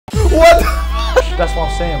What? That's what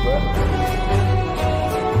I'm saying, bro.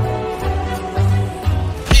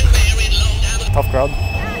 Tough crowd.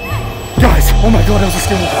 Guys, oh my god, that was a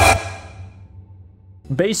scary.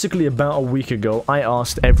 Basically, about a week ago, I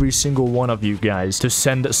asked every single one of you guys to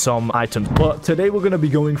send some items. But today, we're going to be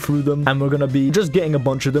going through them, and we're going to be just getting a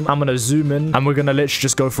bunch of them. I'm going to zoom in, and we're going to literally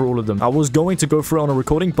just go through all of them. I was going to go through it on a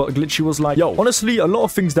recording, but Glitchy was like, yo, honestly, a lot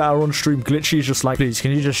of things that are on stream, Glitchy is just like, please,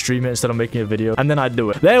 can you just stream it instead of making a video? And then I do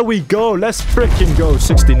it. There we go. Let's freaking go.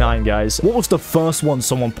 69, guys. What was the first one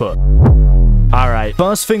someone put? Alright,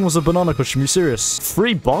 first thing was a banana costume. You serious?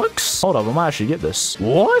 $3? Hold up, I might actually get this.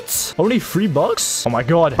 What? Only $3? Oh my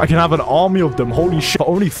god, I can have an army of them. Holy shit, for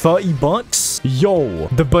only $30? Yo,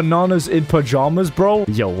 the bananas in pajamas, bro.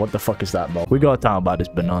 Yo, what the fuck is that, bro? We gotta talk about this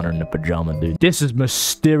banana in the pajama, dude. This is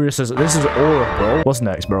mysterious as... This is aura, bro. What's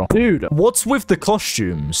next, bro? Dude, what's with the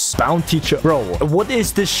costumes? Bounty bro, what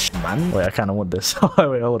is this man? Wait, I kind of want this.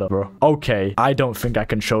 Wait, hold up, bro. Okay, I don't think I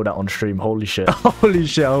can show that on stream. Holy shit. Holy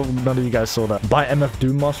shit, I hope none of you guys saw that. Buy MF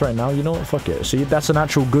Doom mask right now. You know what? Fuck it. See, that's an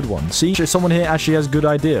actual good one. See, someone here actually has a good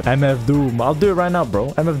idea. MF Doom. I'll do it right now, bro.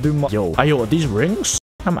 MF Doom. Yo, are these rings?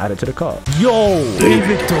 I'm added to the cart. Yo,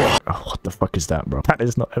 David. Oh, what the fuck is that, bro? That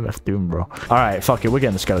is not MF Doom, bro. All right, fuck it. We're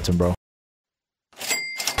getting the skeleton, bro.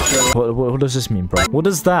 What does this mean, bro? What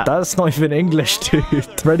is that? That's not even English, dude.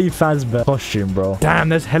 Freddy Fazbear costume, bro. Damn,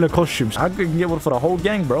 there's hella costumes. I can get one for the whole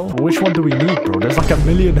gang, bro. Which one do we need, bro? There's like a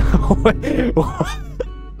million.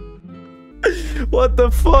 What the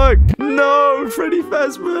fuck? No, Freddy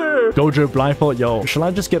Fazbear. Gojo blindfold. Yo, shall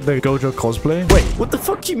I just get the Gojo cosplay? Wait, what the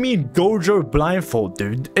fuck do you mean Gojo blindfold,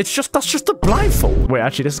 dude? That's just a blindfold. Wait,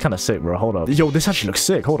 actually, this is kind of sick, bro. Hold up. Yo, this actually looks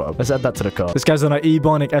sick. Hold up. Let's add that to the cart. This guy's on an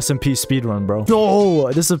Ebonic SMP speedrun, bro.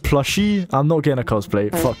 Yo, this is a plushie. I'm not getting a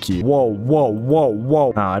cosplay. Fuck you. Whoa, whoa, whoa,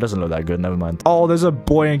 whoa. Nah, it doesn't look that good. Never mind. Oh, there's a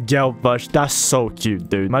boy and girl plush. That's so cute,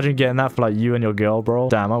 dude. Imagine getting that for like you and your girl, bro.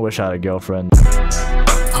 Damn, I wish I had a girlfriend.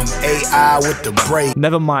 I'm AI with the break.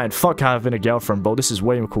 Never mind. Fuck having a girlfriend, bro. This is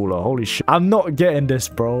way cooler. Holy shit. I'm not getting this,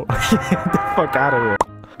 bro. Get the fuck out of here.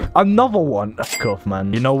 Another one. Fuck off,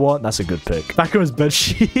 man. You know what? That's a good pick. Backroom's bed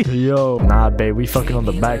sheet. Yo. Nah, babe. We fucking on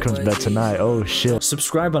the backroom's bed tonight. Oh, shit.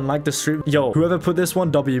 Subscribe and like the stream. Yo, whoever put this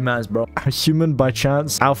one, W mans, bro. Human by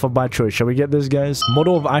chance, alpha by choice. Shall we get this, guys?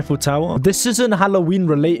 Model of Eiffel Tower. This isn't Halloween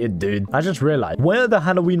related, dude. I just realized. Where are the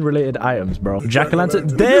Halloween related items, bro?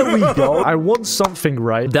 Jack-o'-lantern. There we go. I want something,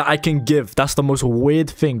 right, that I can give. That's the most weird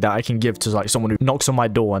thing that I can give to, like, someone who knocks on my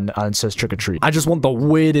door and says trick or treat. I just want the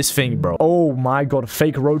weirdest thing, bro. Oh, my God.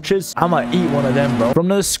 Fake roaches. I'ma eat one of them, bro. From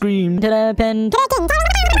the scream to the pen.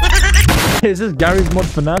 Is this Gary's mod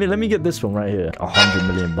for now? Let me get this one right here. 100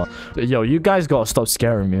 million bucks. Yo, you guys gotta stop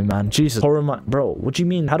scaring me, man. Jesus. Horror man. Bro, what do you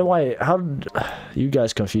mean? You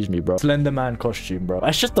guys confuse me, bro. Slender Man costume, bro.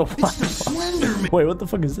 That's just the one. Wait, what the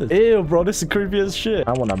fuck is this? Ew, bro. This is creepy as shit.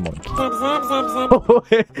 I want that monkey. What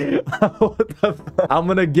the fuck? I'm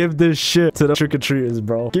gonna give this shit to the trick-or-treaters,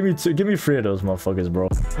 bro. Give me 3 of those motherfuckers, bro.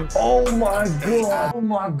 Oh my god. Oh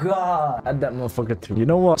my god. Add that motherfucker too. You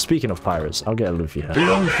know what? Speaking of pirates, I'll get a Luffy hat.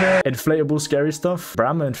 Inflatable scary stuff. Bro,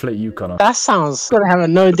 I'm gonna inflate you, Connor. That sounds gonna have a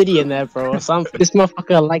no diddy in there, bro, or something. This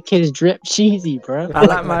motherfucker like his drip cheesy, bro. I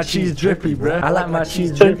like my cheese drippy, bro. I like my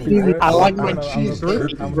cheese drippy, bro. I like my cheese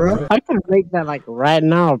drippy, bro. I can make that like right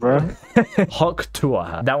now, bro. Hawk Tour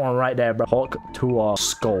hat. That one right there, bro. Hawk Tour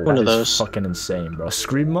skull. One of those. Fucking insane, bro.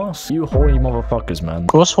 Scream mask? You horny motherfuckers, man.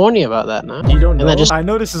 What's horny about that, now? You don't know? I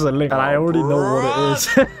know this is a link, and I already know what it is.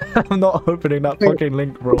 I'm not opening that fucking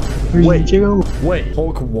link, bro. Wait.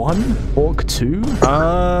 Hawk 1? Hawk 2?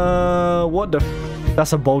 What the f?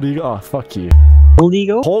 That's a bald eagle. Oh, fuck you. Bald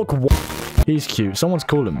eagle? Hawk 1. He's cute. Someone's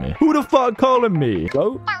calling me. Who the fuck calling me?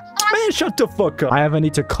 Hello? Man, shut the fuck up. I either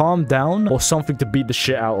need to calm down or something to beat the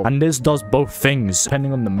shit out of. And this does both things,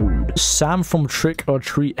 depending on the mood. Sam from Trick or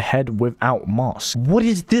Treat head without mask. What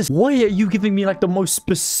is this? Why are you giving me like the most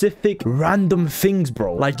specific random things,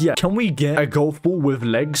 bro? Like, yeah, can we get a golf ball with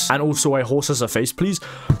legs and also a horse as a face, please?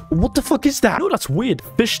 What the fuck is that? No, that's weird.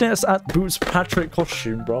 Fishnets at Boots Patrick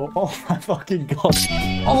costume, bro. Oh my fucking god.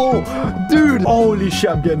 Oh, dude. Holy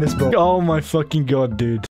shit, I'm getting this, bro. Oh my fucking god,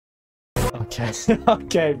 dude. Okay.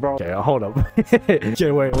 Okay, bro. Okay, hold up.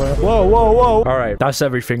 Okay, wait. Whoa. All right, that's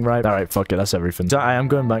everything, right? All right, fuck it. That's everything. So I am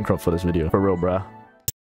going bankrupt for this video. For real, bruh.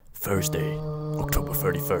 Thursday, October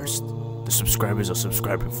 31st. The subscribers are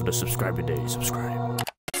subscribing for the subscriber day. Subscribe.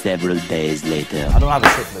 Several days later. I don't have a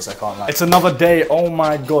shit for this, I can't lie. It's another day. Oh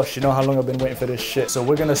my gosh, you know how long I've been waiting for this shit. So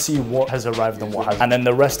we're gonna see what has arrived and what hasn't. And then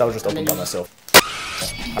the rest I'll just open by myself.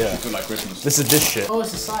 Yeah. Like Christmas. This is this shit. Oh,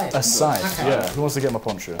 it's a side. A side. Okay. Yeah. Who wants to get my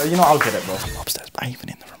poncho? You know, I'll get it, bro. I'm upstairs. I ain't even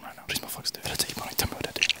in the room right now. These motherfuckers do. Did I tell you about it? Tell me what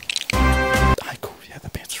I did. Alright, cool. Yeah, the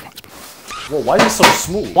pants trunks, bro. Whoa, why is it so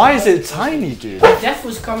smooth? Why is it tiny, dude? Jeff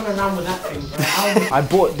was coming around with that thing, bro. I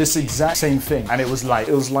bought this exact same thing, and it was like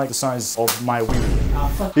the size of my wheel. Oh,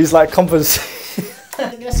 fuck. He's like compensating.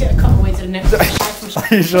 Let's get a cutaway to the next one.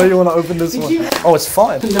 Are you sure you want to open this one? Oh, it's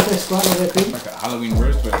fine. No, it's quite a bit. Like a Halloween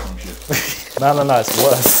roast or some shit. No, it's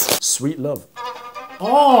worse. Sweet love.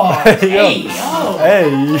 Oh, hey,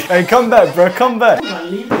 yo. Hey, come back, bro, come back.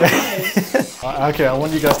 Leave it. Okay, I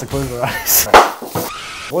want you guys to close your eyes.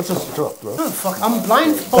 What just dropped, bro? Oh, fuck, I'm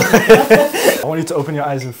blindfolded. I want you to open your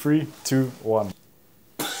eyes in 3, 2, 1.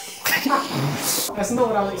 That's not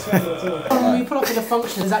what I was expecting at all. When we put up with the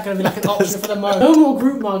function, is that going to be like an option for the mug? No more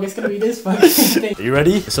group mug, it's going to be this fucking thing. Are you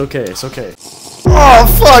ready? It's okay, it's okay. Oh,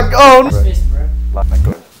 fuck, oh no. Fist, bro. Like my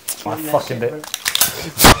god. I fucking did.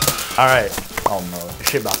 Alright. Oh no, this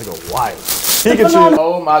shit about to go wild. Pikachu.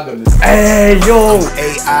 Oh my goodness. Hey, yo.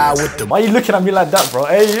 AI with the. Why are you looking at me like that, bro?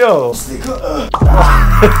 Hey, yo.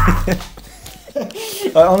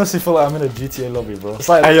 I honestly feel like I'm in a GTA lobby, bro. It's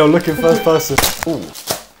like, hey, yo, look in first person. Ooh.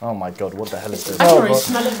 Oh my god, what the hell is this? I can already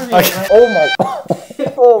smell it from here, Okay.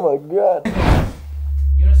 bro. Oh my god.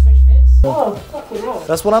 You want to switch fits? Oh, fucking hell.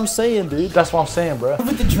 That's what I'm saying, dude. That's what I'm saying, bro.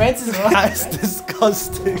 With the dreads as well. That's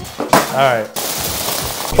disgusting. Alright.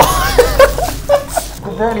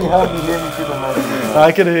 You barely heard me hear me through the mic.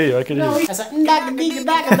 I can hear you, I can hear you. That's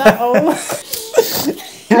like, oh.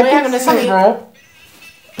 Wait, hang on, there's something, bro.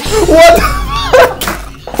 What?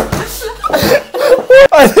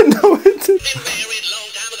 I didn't know what to do.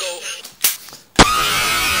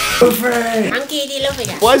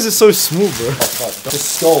 Why is it so smooth, bro? Oh, fuck. The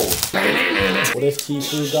skull. What if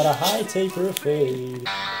Tifu got a high take or a fade?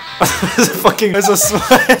 It's a smile.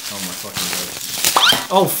 Oh my fucking god.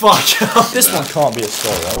 Oh fuck. This one can't be a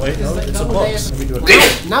skull, right? Wait, no, it's a box. Let me do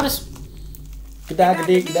it. Now this. Now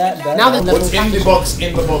Now the What's in the box,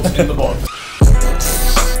 in the box, in the box?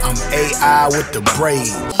 I'm AI with the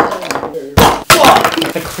braid.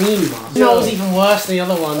 The cream mask. No, it was even worse than the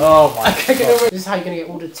other one. Oh my God. This is how you're gonna get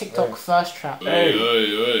all the TikTok first trap.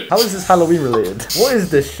 Hey. How is this Halloween related? What is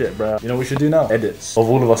this shit, bro? You know what we should do now? Edits of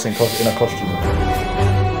all of us in a costume.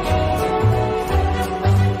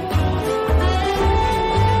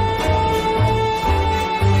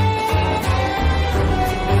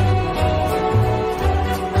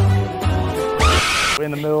 We're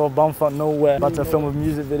in the middle of bumfuck nowhere, about to film a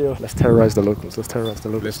music video. Let's terrorize the locals. Let's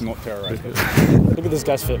Let's not terrorize it. Look at this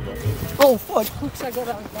guy's fit, bro. Oh fuck! Oops, I got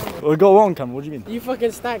that on camera. Well, go on, Cam. What do you mean? You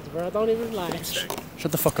fucking stacked, bro. Don't even lie.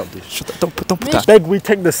 Shut the fuck up, dude. Don't put that. Beg, we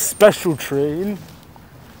take the special train.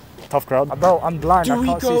 Tough crowd. Bro, I'm blind. I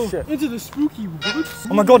can't see shit. Into the spooky woods?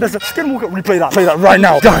 Oh my god, there's a skinwalker. Replay that. Play that right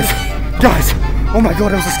now. Guys. Oh my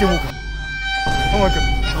god, there's a skinwalker. Oh my god.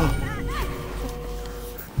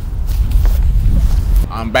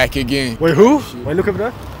 I'm back again. Wait, who? Wait, look over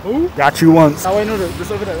there. Who? Got you once. Oh wait, no,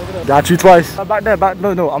 just over there. Got you twice. Back there,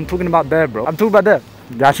 no, I'm talking about there, bro. I'm talking about there.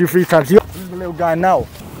 Got you 3 times. Yo, this is the little guy now.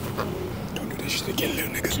 Don't do this shit again,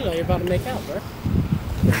 little nigga. Chill out, you're about to make out, bro.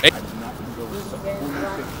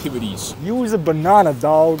 Activities. Use a banana,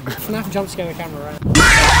 dog. FNAF jump scare the camera, right?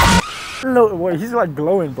 Look, wait, he's like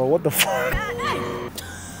glowing, bro. What the fuck?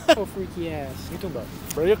 Oh, freaky ass. What are you talking about?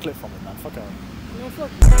 Bro, you're a clip from it, man. Fuck out. No,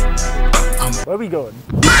 fuck. Where are we going?